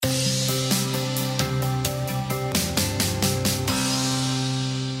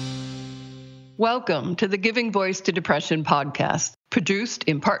Welcome to the Giving Voice to Depression podcast, produced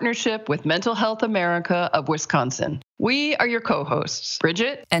in partnership with Mental Health America of Wisconsin. We are your co-hosts,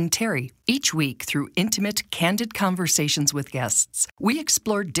 Bridget and Terry. Each week, through intimate, candid conversations with guests, we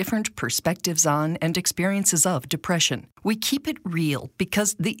explore different perspectives on and experiences of depression. We keep it real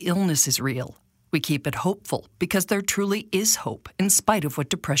because the illness is real. We keep it hopeful because there truly is hope in spite of what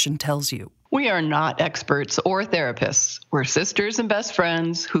depression tells you. We are not experts or therapists. We're sisters and best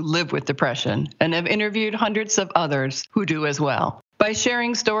friends who live with depression and have interviewed hundreds of others who do as well. By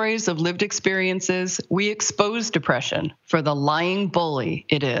sharing stories of lived experiences, we expose depression for the lying bully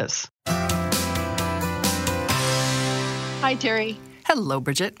it is. Hi, Terry. Hello,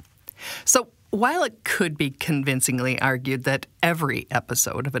 Bridget. So, while it could be convincingly argued that every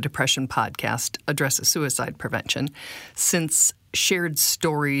episode of a depression podcast addresses suicide prevention, since shared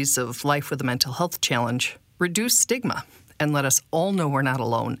stories of life with a mental health challenge reduce stigma and let us all know we're not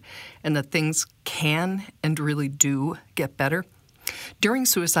alone and that things can and really do get better, during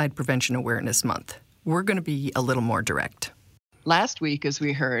Suicide Prevention Awareness Month, we're going to be a little more direct. Last week, as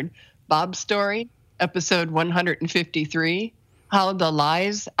we heard, Bob's story, episode 153, How the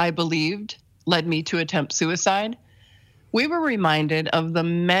Lies I Believed Led Me to Attempt Suicide, we were reminded of the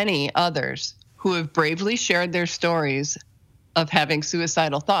many others who have bravely shared their stories of having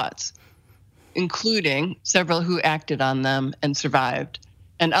suicidal thoughts, including several who acted on them and survived,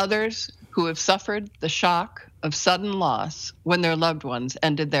 and others who have suffered the shock of sudden loss when their loved ones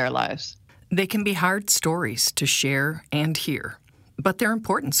ended their lives. They can be hard stories to share and hear, but they're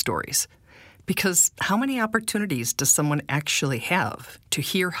important stories. Because how many opportunities does someone actually have to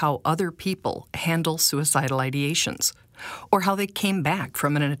hear how other people handle suicidal ideations, or how they came back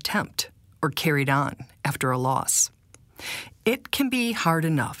from an attempt or carried on after a loss? It can be hard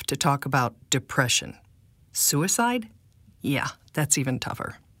enough to talk about depression. Suicide? Yeah, that's even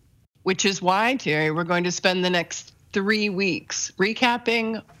tougher. Which is why, Terry, we're going to spend the next 3 weeks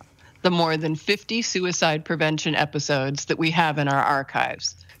recapping the more than 50 suicide prevention episodes that we have in our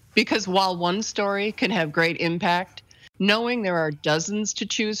archives. Because while one story can have great impact, knowing there are dozens to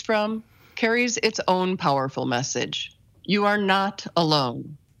choose from carries its own powerful message. You are not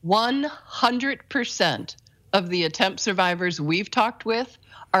alone. 100% of the attempt survivors we've talked with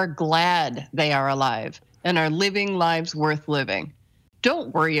are glad they are alive and are living lives worth living.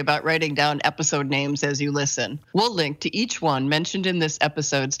 Don't worry about writing down episode names as you listen. We'll link to each one mentioned in this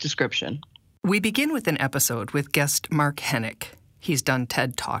episode's description. We begin with an episode with guest Mark Hennick. He's done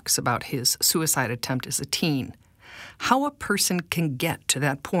TED Talks about his suicide attempt as a teen, how a person can get to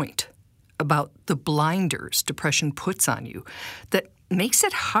that point, about the blinders depression puts on you that makes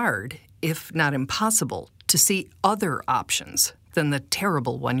it hard, if not impossible, to see other options than the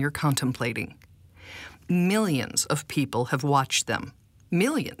terrible one you're contemplating. Millions of people have watched them,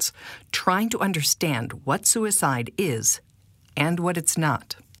 millions, trying to understand what suicide is and what it's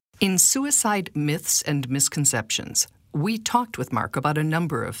not. In Suicide Myths and Misconceptions, we talked with Mark about a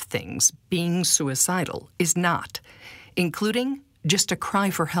number of things being suicidal is not, including just a cry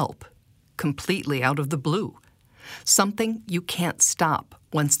for help, completely out of the blue, something you can't stop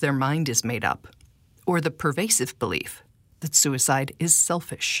once their mind is made up, or the pervasive belief that suicide is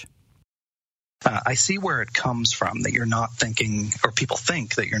selfish. I see where it comes from, that you're not thinking, or people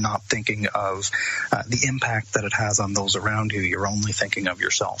think that you're not thinking of the impact that it has on those around you. You're only thinking of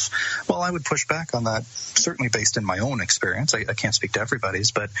yourself. Well, I would push back on that, certainly based in my own experience. I can't speak to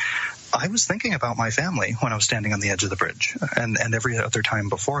everybody's, but I was thinking about my family when I was standing on the edge of the bridge, and every other time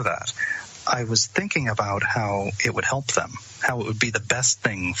before that. I was thinking about how it would help them, how it would be the best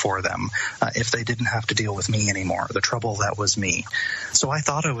thing for them if they didn't have to deal with me anymore, the trouble that was me. So I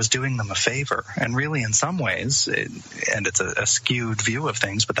thought I was doing them a favor. And really, in some ways, and it's a skewed view of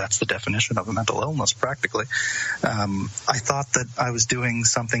things, but that's the definition of a mental illness practically, I thought that I was doing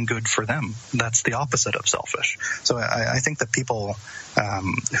something good for them. That's the opposite of selfish. So I think that people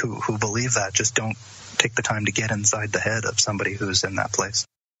who believe that just don't take the time to get inside the head of somebody who's in that place.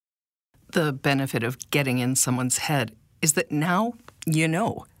 The benefit of getting in someone's head is that now you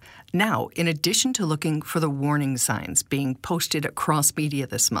know. Now, in addition to looking for the warning signs being posted across media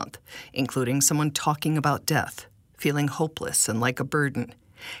this month, including someone talking about death, feeling hopeless and like a burden,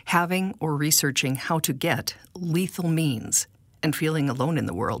 having or researching how to get lethal means, and feeling alone in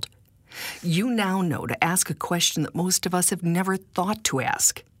the world, you now know to ask a question that most of us have never thought to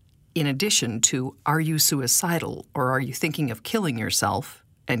ask. In addition to, are you suicidal or are you thinking of killing yourself?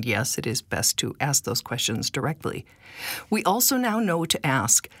 And yes, it is best to ask those questions directly. We also now know to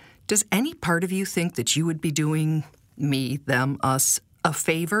ask, does any part of you think that you would be doing me, them, us, a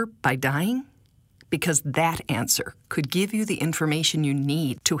favor by dying? because that answer could give you the information you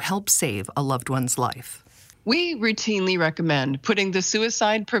need to help save a loved one's life. We routinely recommend putting the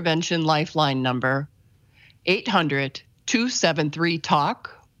Suicide Prevention Lifeline number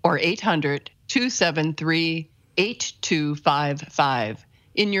 800-273-TALK or 800-273-8255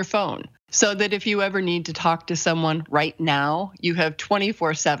 in your phone, so that if you ever need to talk to someone right now, you have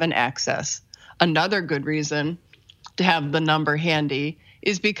 24/7 access. Another good reason to have the number handy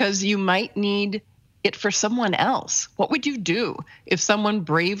is because you might need it for someone else. What would you do if someone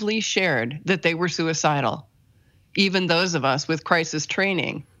bravely shared that they were suicidal? Even those of us with crisis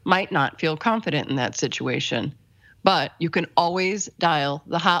training might not feel confident in that situation, but you can always dial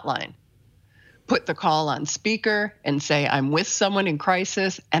the hotline. Put the call on speaker and say, I'm with someone in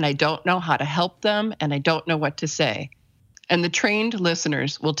crisis and I don't know how to help them and I don't know what to say. And the trained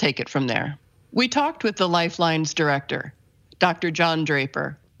listeners will take it from there. We talked with the Lifeline's director, Dr. John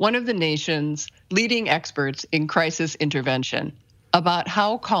Draper, one of the nation's leading experts in crisis intervention, about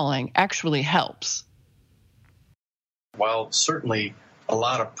how calling actually helps. While certainly a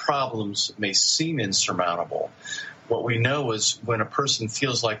lot of problems may seem insurmountable, what we know is when a person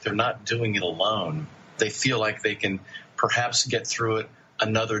feels like they're not doing it alone, they feel like they can perhaps get through it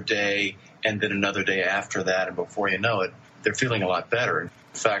another day and then another day after that, and before you know it, they're feeling a lot better. In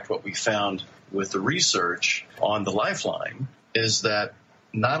fact, what we found with the research on the Lifeline is that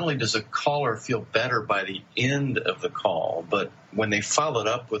not only does a caller feel better by the end of the call, but when they followed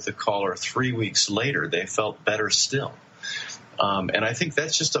up with the caller 3 weeks later, they felt better still. And I think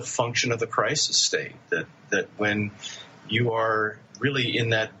that's just a function of the crisis state, that when you are really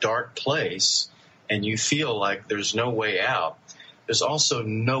in that dark place and you feel like there's no way out, there's also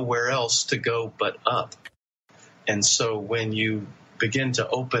nowhere else to go but up. And so when you begin to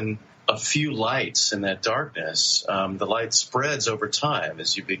open a few lights in that darkness, the light spreads over time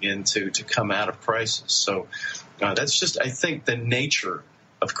as you begin to come out of crisis. So that's just, I think, the nature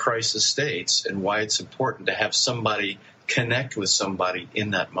of crisis states and why it's important to have somebody connect with somebody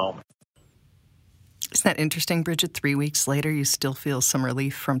in that moment. Isn't that interesting, Bridget? 3 weeks later, you still feel some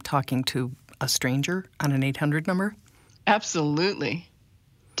relief from talking to a stranger on an 800 number? Absolutely.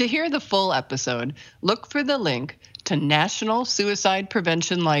 To hear the full episode, look for the link to National Suicide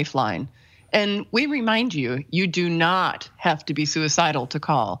Prevention Lifeline. And we remind you, you do not have to be suicidal to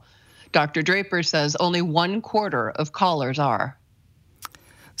call. Dr. Draper says only 1/4 of callers are.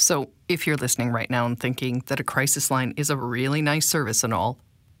 So if you're listening right now and thinking that a crisis line is a really nice service and all,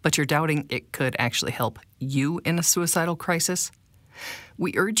 but you're doubting it could actually help you in a suicidal crisis,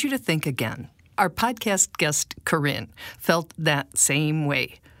 we urge you to think again. Our podcast guest, Corinne, felt that same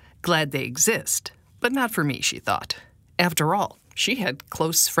way. Glad they exist, but not for me, she thought. After all, she had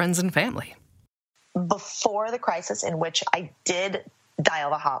close friends and family. Before the crisis, in which I did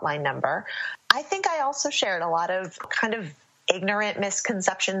dial the hotline number, I think I also shared a lot of kind of ignorant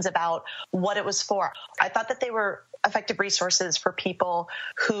misconceptions about what it was for. I thought that they were effective resources for people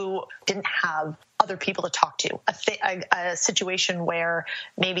who didn't have other people to talk to, a situation where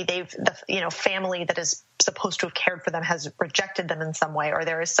maybe the family that is supposed to have cared for them has rejected them in some way, or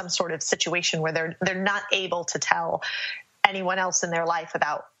there is some sort of situation where they're not able to tell anyone else in their life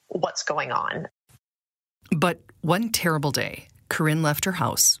about what's going on. But one terrible day, Corinne left her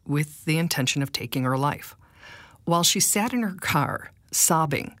house with the intention of taking her life. While she sat in her car,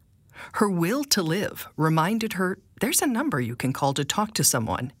 sobbing, her will to live reminded her there's a number you can call to talk to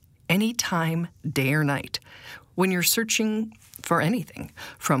someone anytime, day or night, when you're searching for anything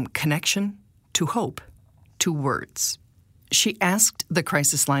from connection to hope to words. She asked the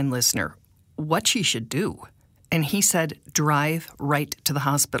crisis line listener what she should do, and he said drive right to the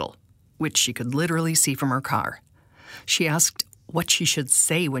hospital, which she could literally see from her car. She asked what she should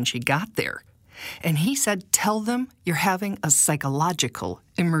say when she got there, and he said tell them you're having a psychological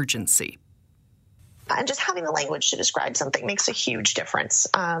emergency. And just having the language to describe something makes a huge difference.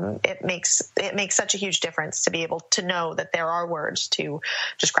 It makes such a huge difference to be able to know that there are words to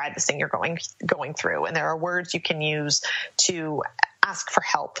describe this thing you're going through, and there are words you can use to ask for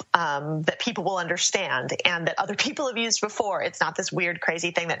help that people will understand and that other people have used before. It's not this weird,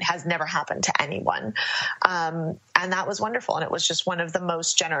 crazy thing that has never happened to anyone. And that was wonderful. And it was just one of the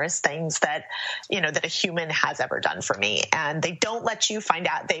most generous things that a human has ever done for me. And they don't let you find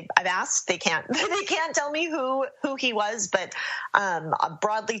out. I've asked, they can't tell me who he was, but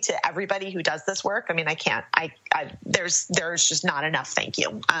broadly to everybody who does this work, I mean, I can't, there's just not enough. Thank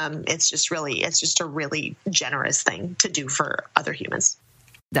you. It's just a really generous thing to do for other humans.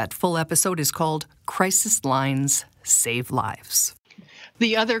 That full episode is called Crisis Lines Save Lives.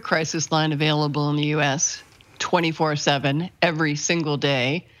 The other crisis line available in the U.S. 24/7 every single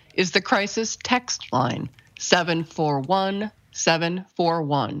day is the crisis text line,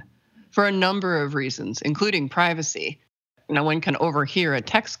 741-741, for a number of reasons, including privacy. No one can overhear a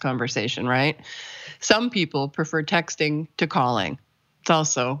text conversation, right? Some people prefer texting to calling. It's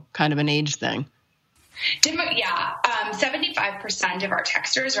also kind of an age thing. 75% of our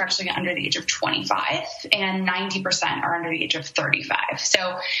texters are actually under the age of 25, and 90% are under the age of 35.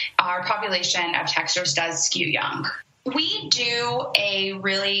 So our population of texters does skew young. We do a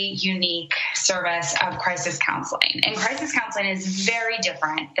really unique service of crisis counseling. And crisis counseling is very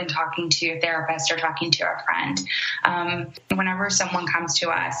different than talking to a therapist or talking to a friend. Whenever someone comes to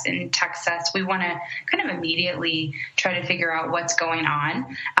us and texts us, we want to kind of immediately try to figure out what's going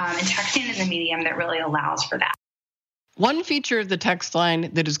on. And texting is a medium that really allows for that. One feature of the text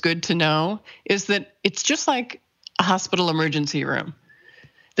line that is good to know is that it's just like a hospital emergency room.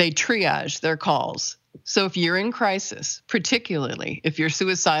 They triage their calls. So if you're in crisis, particularly if you're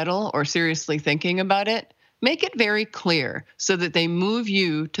suicidal or seriously thinking about it, make it very clear so that they move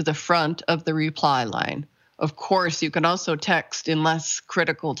you to the front of the reply line. Of course, you can also text in less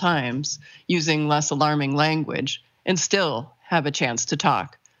critical times using less alarming language and still have a chance to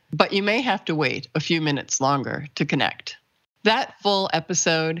talk. But you may have to wait a few minutes longer to connect. That full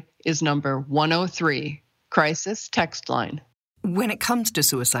episode is number 103, Crisis Text Line. When it comes to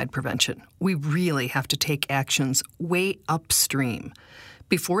suicide prevention, we really have to take actions way upstream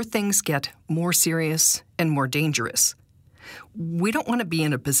before things get more serious and more dangerous. We don't want to be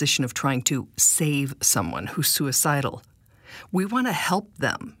in a position of trying to save someone who's suicidal. We want to help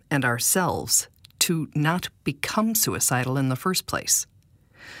them and ourselves to not become suicidal in the first place.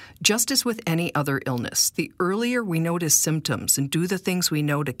 Just as with any other illness, the earlier we notice symptoms and do the things we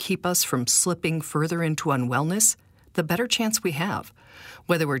know to keep us from slipping further into unwellness, the better chance we have,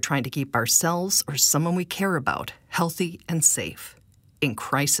 whether we're trying to keep ourselves or someone we care about healthy and safe. In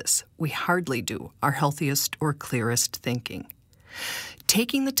crisis, we hardly do our healthiest or clearest thinking.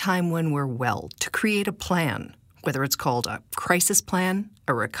 Taking the time when we're well to create a plan, whether it's called a crisis plan,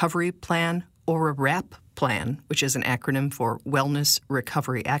 a recovery plan, or a WRAP plan, which is an acronym for Wellness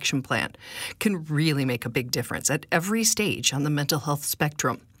Recovery Action Plan, can really make a big difference at every stage on the mental health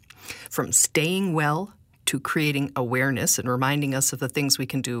spectrum. From staying well to creating awareness and reminding us of the things we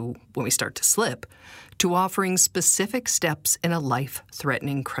can do when we start to slip, to offering specific steps in a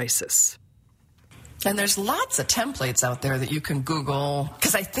life-threatening crisis. And there's lots of templates out there that you can Google,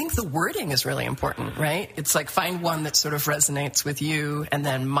 because I think the wording is really important, right? It's like find one that sort of resonates with you and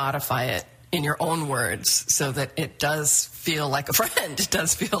then modify it in your own words so that it does feel like a friend. It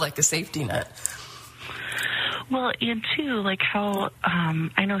does feel like a safety net. Well, and too, like how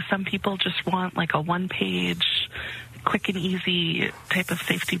I know some people just want like a one-page, quick and easy type of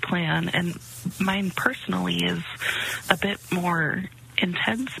safety plan, and mine personally is a bit more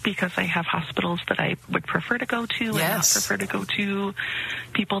intense because I have hospitals that I would prefer to go to, yes. And I prefer to go to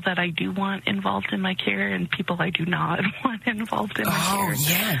people that I do want involved in my care and people I do not want involved in my care. Oh,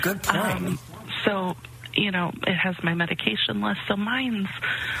 yeah, good point. So, you know, it has my medication list, so mine's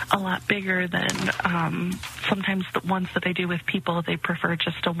a lot bigger than sometimes the ones that I do with people. They prefer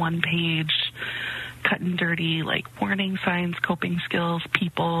just a one-page, cut and dirty, like warning signs, coping skills,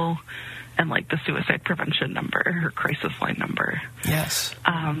 people, and like the suicide prevention number or crisis line number. Yes.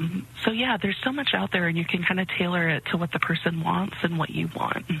 So yeah, there's so much out there, and you can kind of tailor it to what the person wants and what you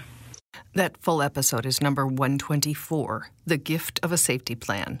want. That full episode is number 124, The Gift of a Safety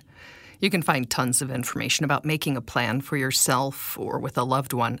Plan. You can find tons of information about making a plan for yourself or with a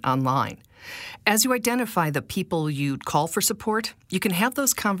loved one online. As you identify the people you'd call for support, you can have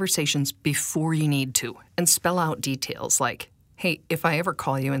those conversations before you need to and spell out details like, hey, if I ever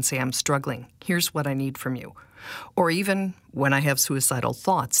call you and say I'm struggling, here's what I need from you. Or even, when I have suicidal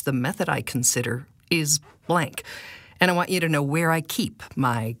thoughts, the method I consider is blank. And I want you to know where I keep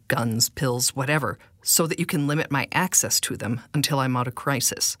my guns, pills, whatever, so that you can limit my access to them until I'm out of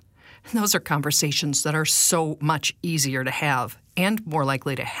crisis. And those are conversations that are so much easier to have and more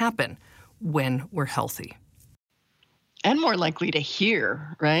likely to happen when we're healthy. And more likely to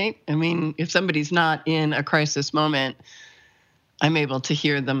hear, right? I mean, if somebody's not in a crisis moment, I'm able to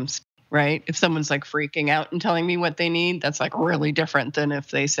hear them, right? If someone's like freaking out and telling me what they need, that's like really different than if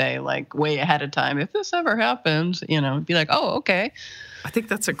they say like way ahead of time, if this ever happens, you know, be like, oh, okay. I think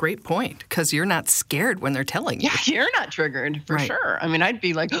that's a great point because you're not scared when they're telling you. Yeah, you're not triggered for sure. I mean, I'd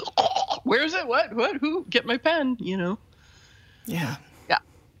be like, oh, where's it? What? Who? Get my pen, you know? Yeah. Yeah.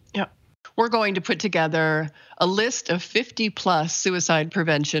 We're going to put together a list of 50-plus suicide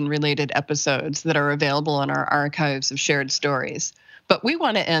prevention-related episodes that are available in our archives of shared stories. But we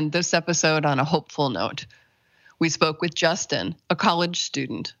want to end this episode on a hopeful note. We spoke with Justin, a college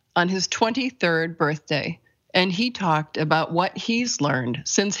student, on his 23rd birthday, and he talked about what he's learned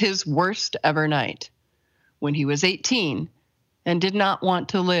since his worst ever night when he was 18 and did not want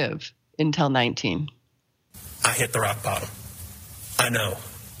to live until 19. I hit the rock bottom. I know.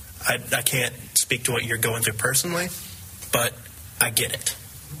 I can't speak to what you're going through personally, but I get it.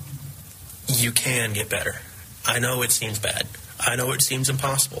 You can get better. I know it seems bad. I know it seems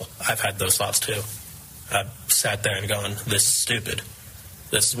impossible. I've had those thoughts too. I've sat there and gone, this is stupid.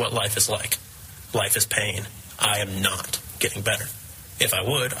 This is what life is like. Life is pain. I am not getting better. If I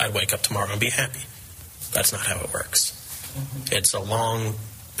would, I'd wake up tomorrow and be happy. That's not how it works. It's a long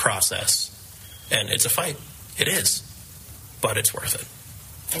process, and it's a fight. It is, but it's worth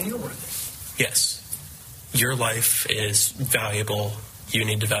it. And you're worth it. Yes. Your life is valuable. You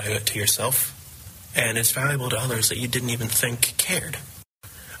need to value it to yourself, and it's valuable to others that you didn't even think cared.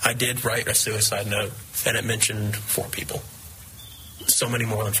 I did write a suicide note, and it mentioned 4 people. So many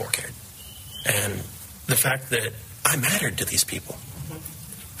more than 4 cared. And the fact that I mattered to these people.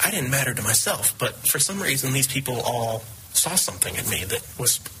 I didn't matter to myself, but for some reason these people all saw something in me that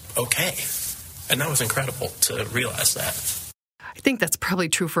was okay. And that was incredible to realize that. I think that's probably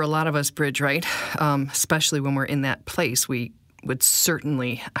true for a lot of us, Bridge, right? Especially when we're in that place. We would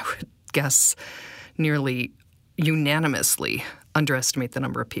certainly, I would guess, nearly unanimously underestimate the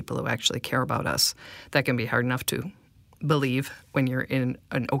number of people who actually care about us. That can be hard enough to believe when you're in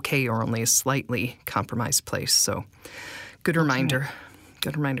an okay or only a slightly compromised place. So good reminder.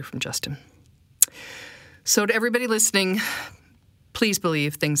 Good reminder from Justin. So to everybody listening, please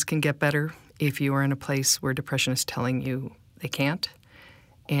believe things can get better if you are in a place where depression is telling you they can't.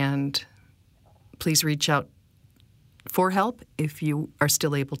 And please reach out for help if you are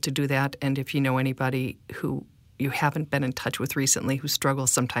still able to do that. And if you know anybody who you haven't been in touch with recently who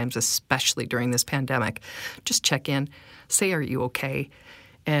struggles sometimes, especially during this pandemic, just check in. Say, are you okay?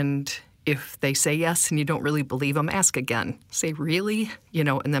 And if they say yes and you don't really believe them, ask again. Say, really?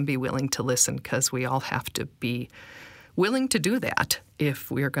 And then be willing to listen, because we all have to be willing to do that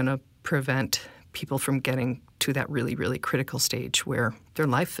if we're going to prevent people from getting to that really, really critical stage where their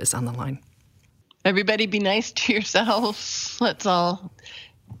life is on the line. Everybody be nice to yourselves. Let's all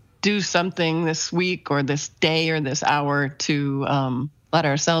do something this week or this day or this hour to let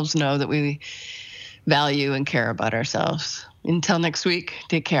ourselves know that we value and care about ourselves. Until next week,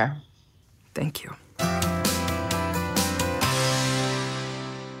 take care. Thank you.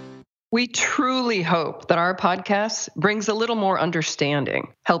 We truly hope that our podcast brings a little more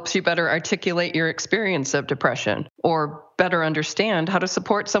understanding, helps you better articulate your experience of depression, or better understand how to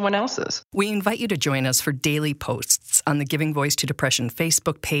support someone else's. We invite you to join us for daily posts on the Giving Voice to Depression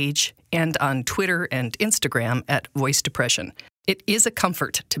Facebook page and on Twitter and Instagram at Voice Depression. It is a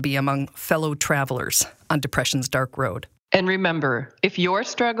comfort to be among fellow travelers on depression's dark road. And remember, if you're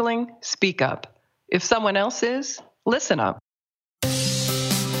struggling, speak up. If someone else is, listen up.